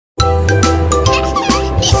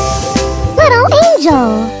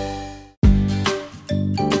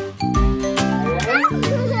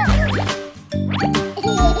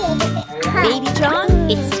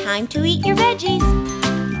to eat your veggies.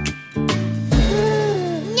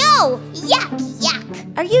 No! Yuck,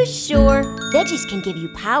 yuck! Are you sure? Veggies can give you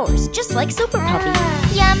powers, just like Super Puppy.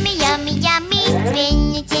 Yummy, yummy, yummy,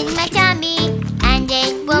 spinach in my tummy, and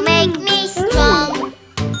it will make me strong.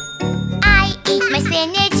 I eat my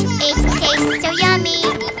spinach, it tastes so yummy,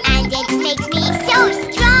 and it makes me so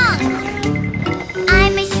strong.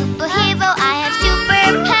 I'm a superhero, I have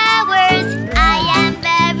superpowers, I am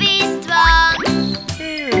very strong.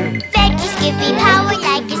 Veggies give me power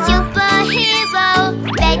like a superhero,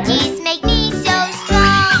 veggies make me so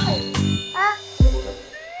strong.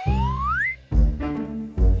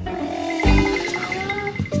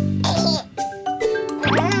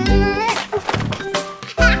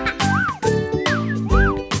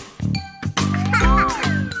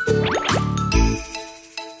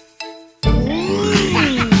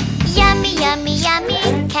 Yummy, yummy, yummy,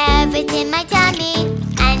 carrots in my tummy,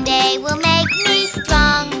 and they will make me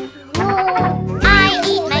strong. I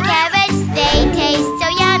eat my carrots, they taste so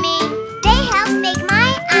yummy. They help make my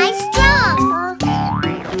eyes strong.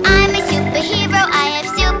 I'm a superhero, I have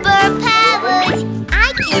superpowers.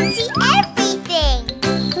 I can see everything.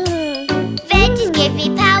 Veggies give me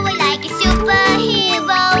power like a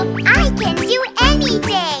superhero. I can do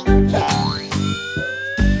anything.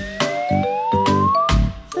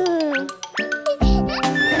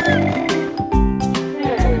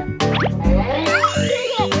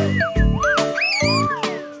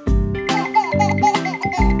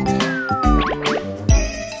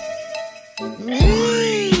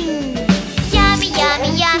 Yummy,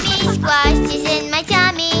 yummy, yummy, squash is in my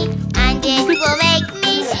tummy, and it will make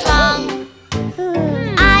me strong.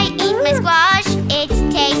 I eat my squash, it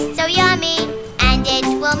tastes so yummy, and it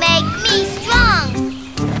will make me strong.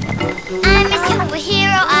 I'm a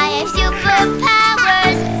superhero, I have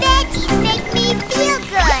superpowers. Veggies make me feel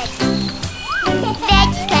good.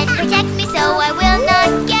 Veggies can protect me so I will not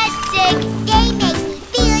get sick. They make me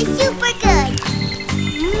feel super good.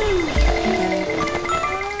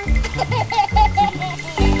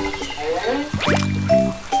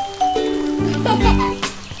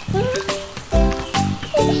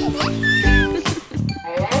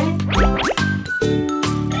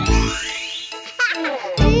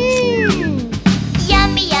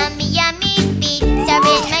 Yummy, yummy, yummy, beets are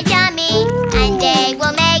in my tummy, and they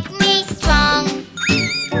will make me strong.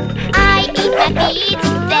 I eat my beets,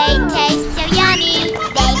 they taste so yummy.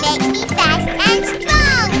 They make me fast and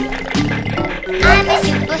strong. I'm a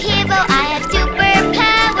superhero, I have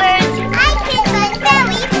superpowers. I can run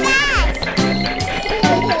very fast.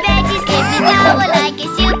 Veggies give me power like a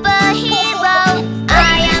superhero. I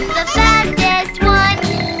am the fastest one.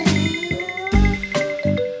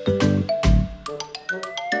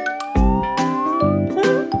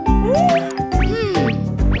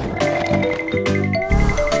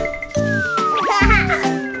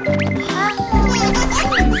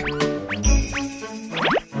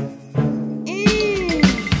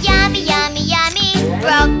 Yummy, yummy, yummy,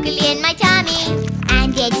 broccoli in my tummy,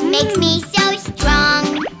 and it makes me so strong.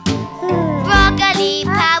 Broccoli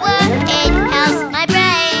power, it helps my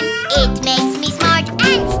brain. It makes me smart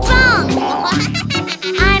and strong.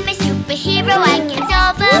 I'm a superhero, I can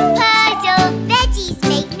solve a puzzle. Veggies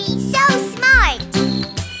make me so smart.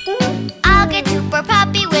 I'll get super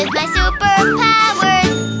puppy with my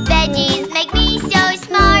superpowers. Veggies make me so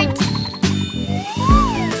smart.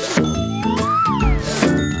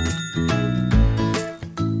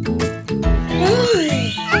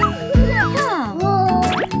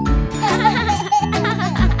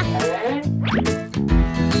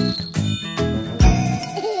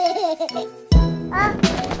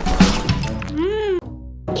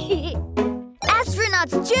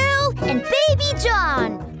 Astronauts Jill and Baby John,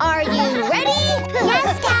 are you ready?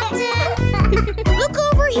 Yes, Captain. Look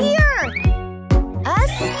over here! A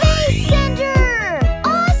space center!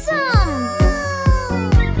 Awesome!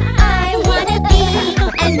 I wanna be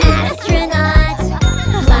an astronaut,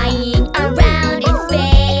 flying around in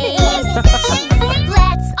space.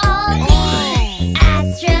 Let's all be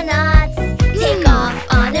astronauts, take off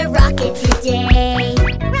on a rocket today.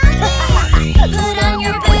 Put on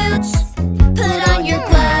your boots, put on your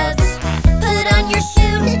gloves, put on your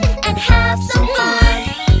suit and have some fun.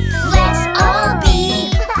 Let's all be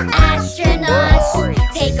astronauts,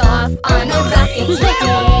 take off on a rocket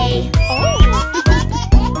today.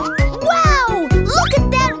 Wow! Look at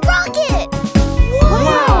that rocket!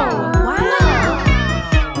 Wow!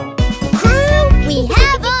 Crew, we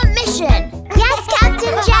have a mission. Yes,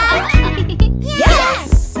 Captain Jack.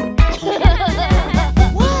 Yes!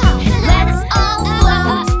 Let's all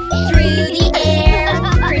float through the air,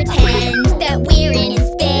 pretend that we're in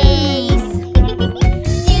space.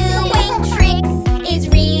 Do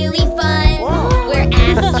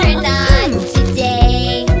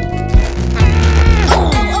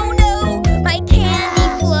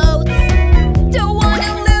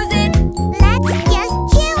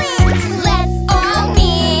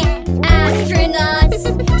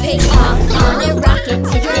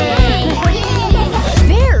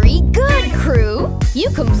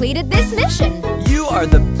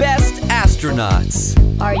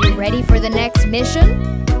astronauts. Are you ready for the next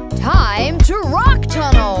mission? Time to rock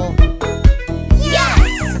tunnel!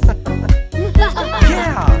 Yes!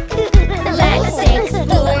 Yeah! Let's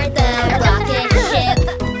explore the rocket ship.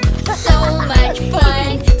 So much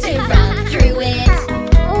fun to run through it.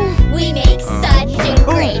 We make such a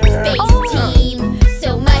great space team. So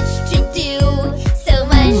much to do, so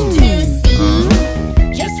much to see.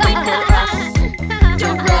 Just wait for us,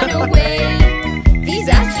 don't run away. These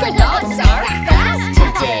astronauts are fast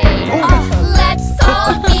today. Let's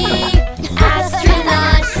all be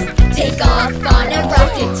astronauts. Take off on a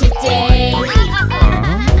rocket today.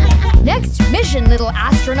 Next mission, little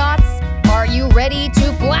astronauts. Are you ready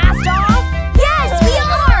to blast off? Yes, we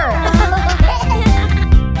are!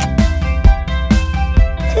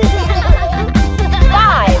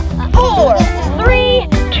 5, 4, 3,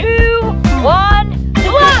 2, 1,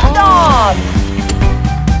 blast off!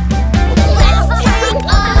 Let's take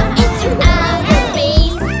off into outer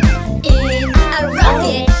space in a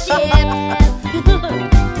rocket ship. To the moon,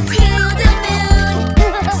 to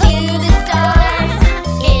the stars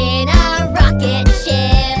in a rocket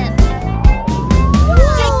ship.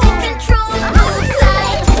 Take the controls, move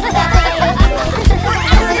side to side. We're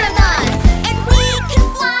astronauts and we can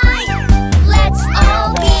fly. Let's all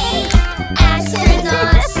be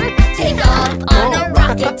astronauts. Take off on a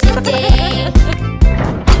rocket today.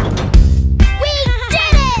 We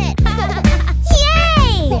did it!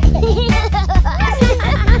 Yay!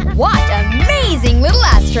 What amazing little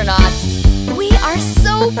astronauts! We are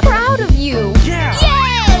so proud of you! Yeah!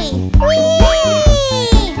 Yay! Whee!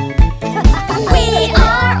 We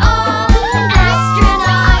are all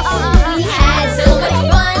astronauts. We had so much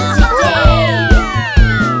fun today.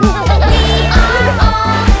 We are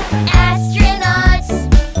all astronauts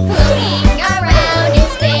floating around in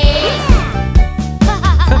space.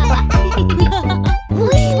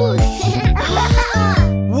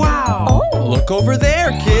 Wow! Look over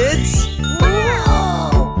there, kids!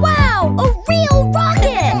 Wow! A real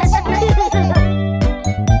rocket!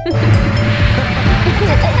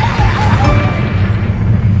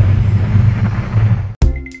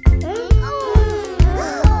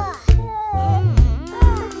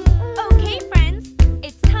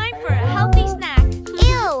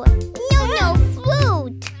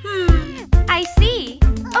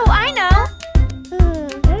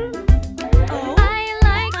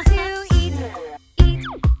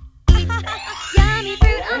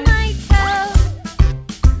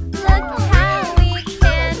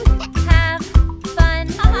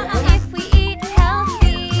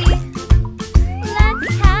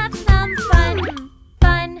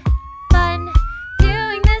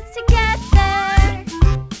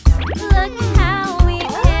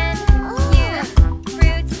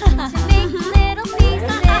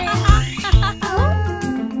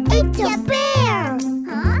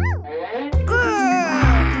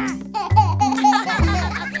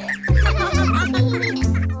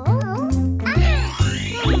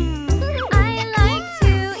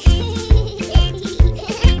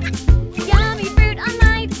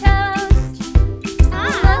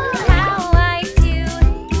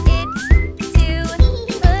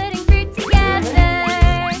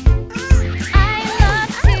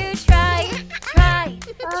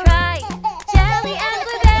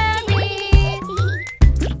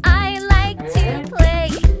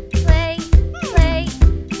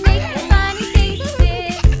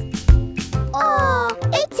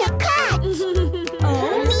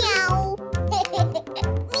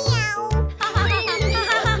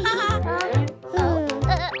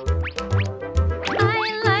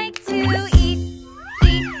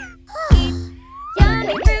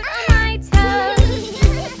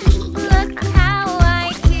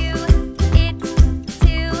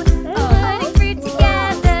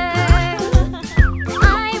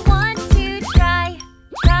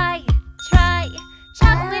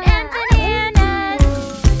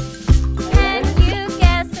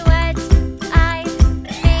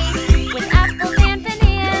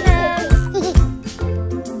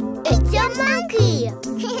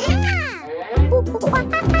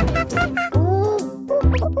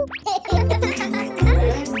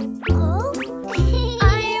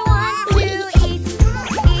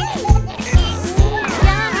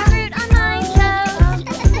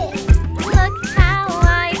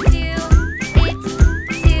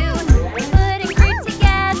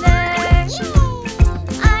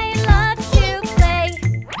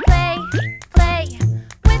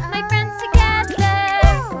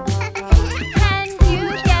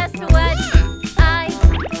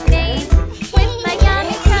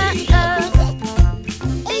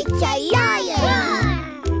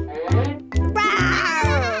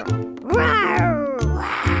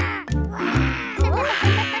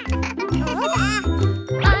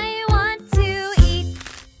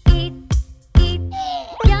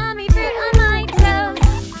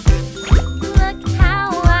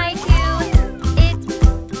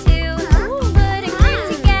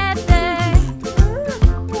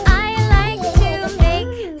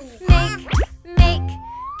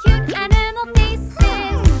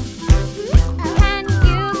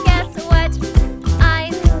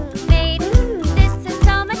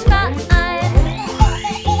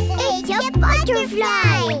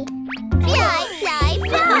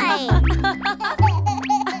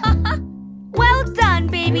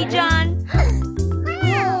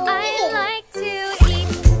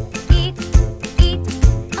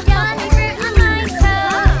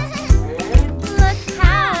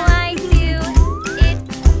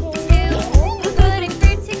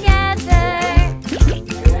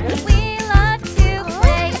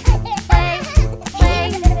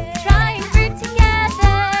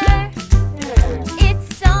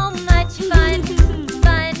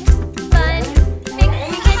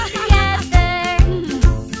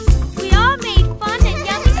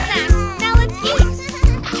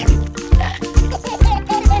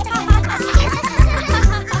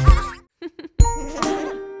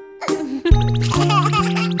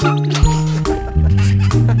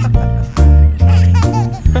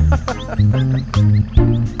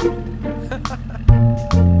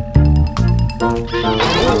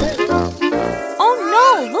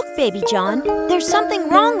 Baby John. There's something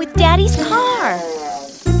wrong with Daddy's car.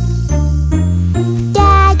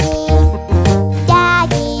 Daddy,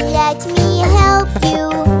 Daddy, let me help you.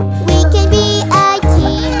 We can be a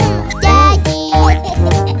team. Daddy,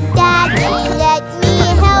 Daddy, let me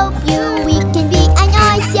help you. We can be an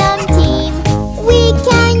awesome team. We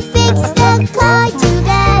can fix the car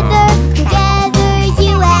together, together,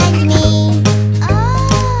 you and me.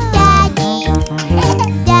 Daddy,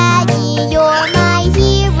 Daddy, you're my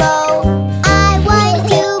hero. I want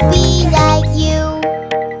to be like you.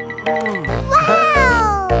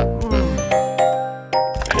 Wow!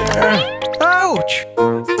 Ouch!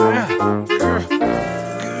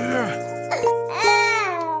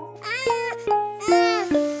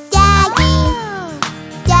 Daddy,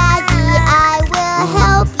 Daddy, I will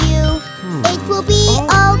help you. It will be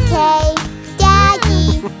okay. Daddy,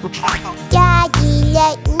 Daddy,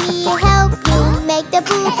 let me help you. Make the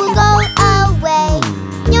boo-boo go away.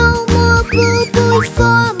 No more boo-boos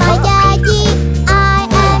for my daddy. I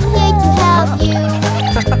am here to help you.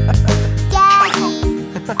 Daddy,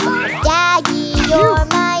 Daddy, you're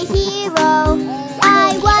my hero. I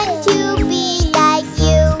want to be like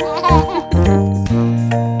you.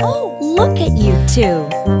 Oh, look at you two.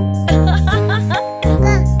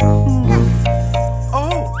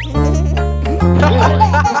 Oh!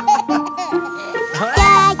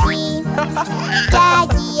 Daddy,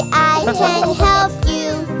 Daddy, I can help you.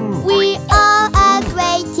 We are a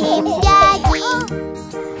great team. Daddy,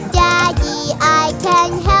 Daddy, I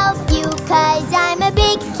can help you, 'cause I'm a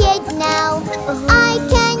big kid now. I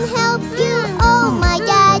can help you, oh my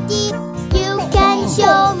daddy. You can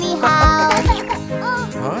show me how.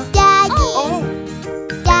 Huh? Daddy, Oh!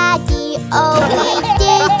 Daddy, oh we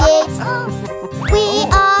did it. We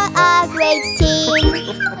are a great team.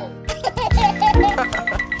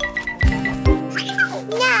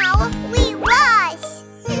 Now we wash.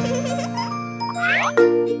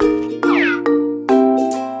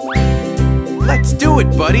 Let's do it,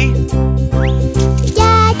 buddy!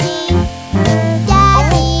 Daddy,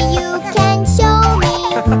 Daddy, you can show me.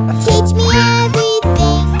 Teach me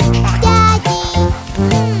everything. Daddy,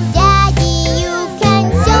 Daddy, you can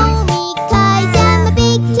show me, 'cause I'm a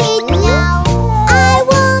big kid now. I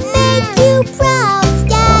will make you proud,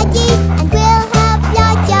 Daddy, and we'll have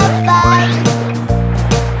lots of fun.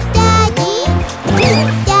 Daddy,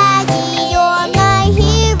 Daddy, you're my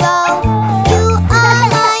hero. You are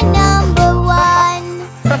my number one.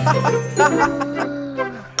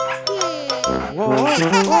 Whoa!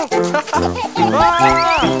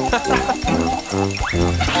 Ah!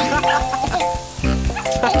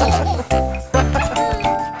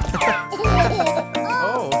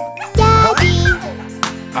 Oh! Daddy,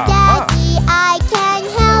 Aha! Daddy, I can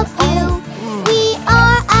help you. We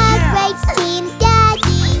are a great team.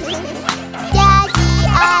 Daddy, Daddy,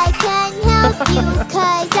 I can help you,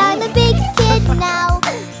 'cause I'm a big kid now.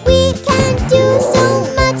 We can do so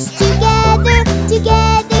much together,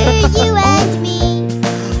 together, you and me.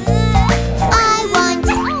 I want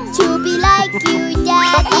to be like you,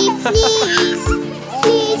 Daddy, please.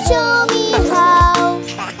 Please show me how.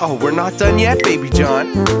 Oh, we're not done yet, Baby John.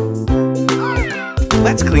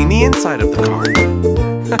 Let's clean the inside of the car.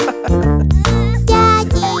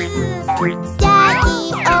 Daddy, Daddy,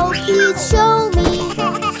 oh please show me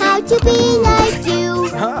how to be like you.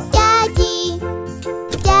 Huh? Daddy,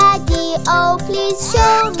 Daddy, oh please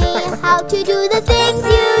show me how to do the things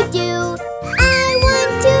you do. I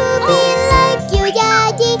want to be like you,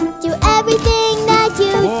 Daddy, do everything that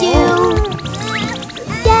you do.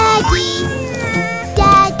 Daddy,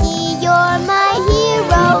 Daddy, you're my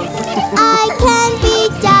hero. I can be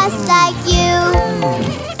just like you.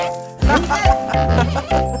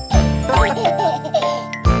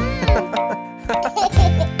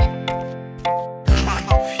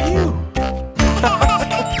 Phew!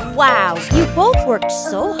 Wow, you both worked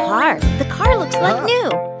so hard. The car looks like new.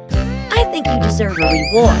 I think you deserve a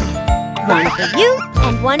reward. One for you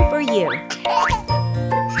and one for you.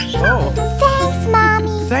 Oh! Thanks,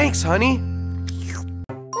 Mommy. Thanks, honey!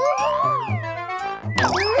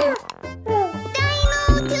 Dino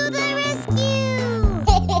to the rescue!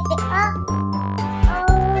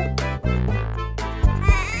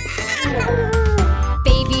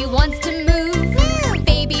 Baby wants to move.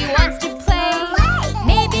 Baby wants to play.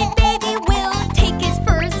 Maybe baby will take his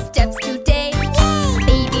first steps today.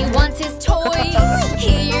 Baby wants his toy.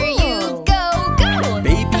 Here you go, go!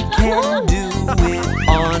 Baby can do it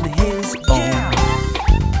on his own.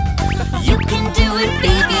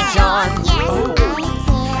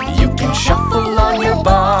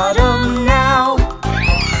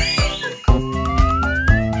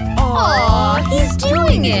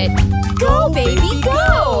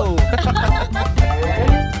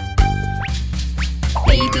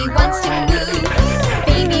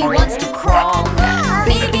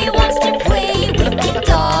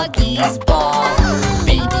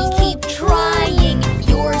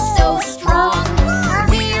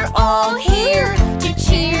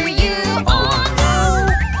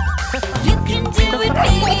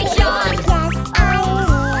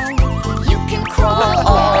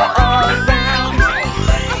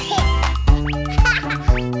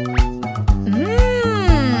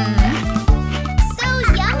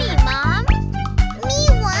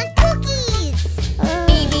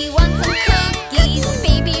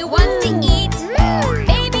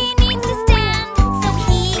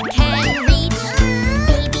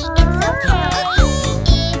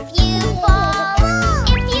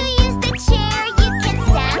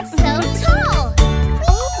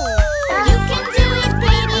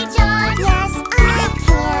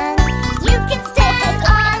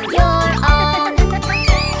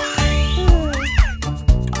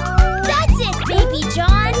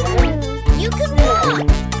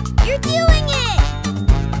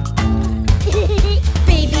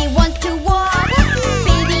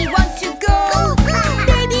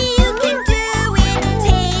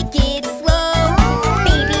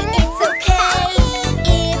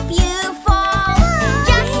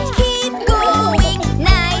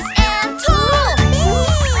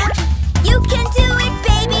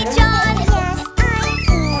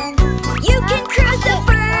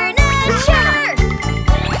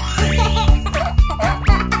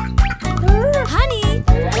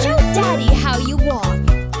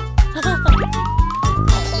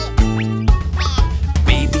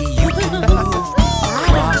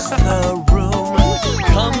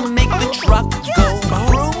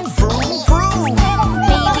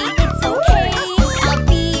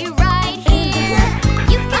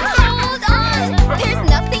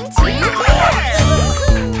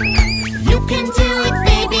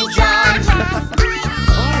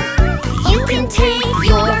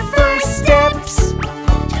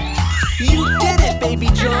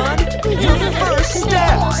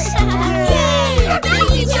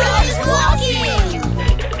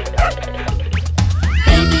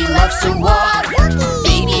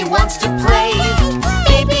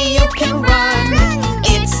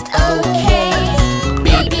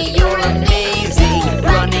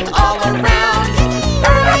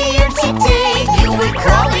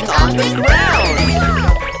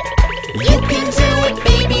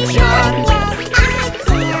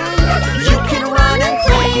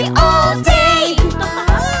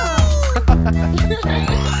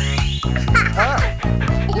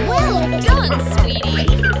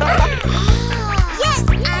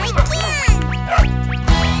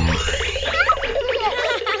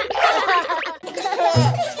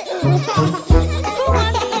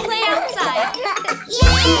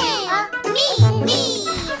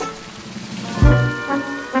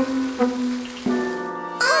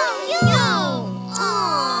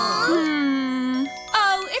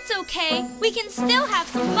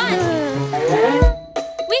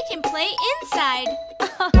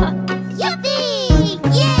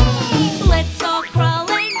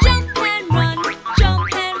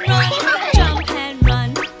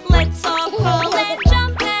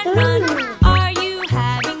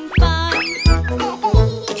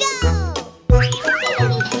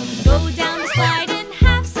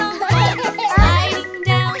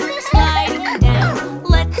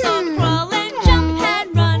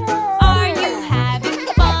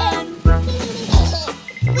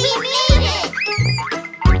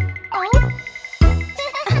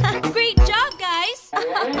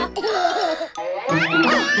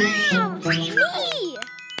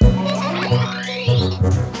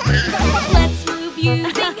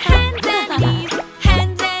 chickens and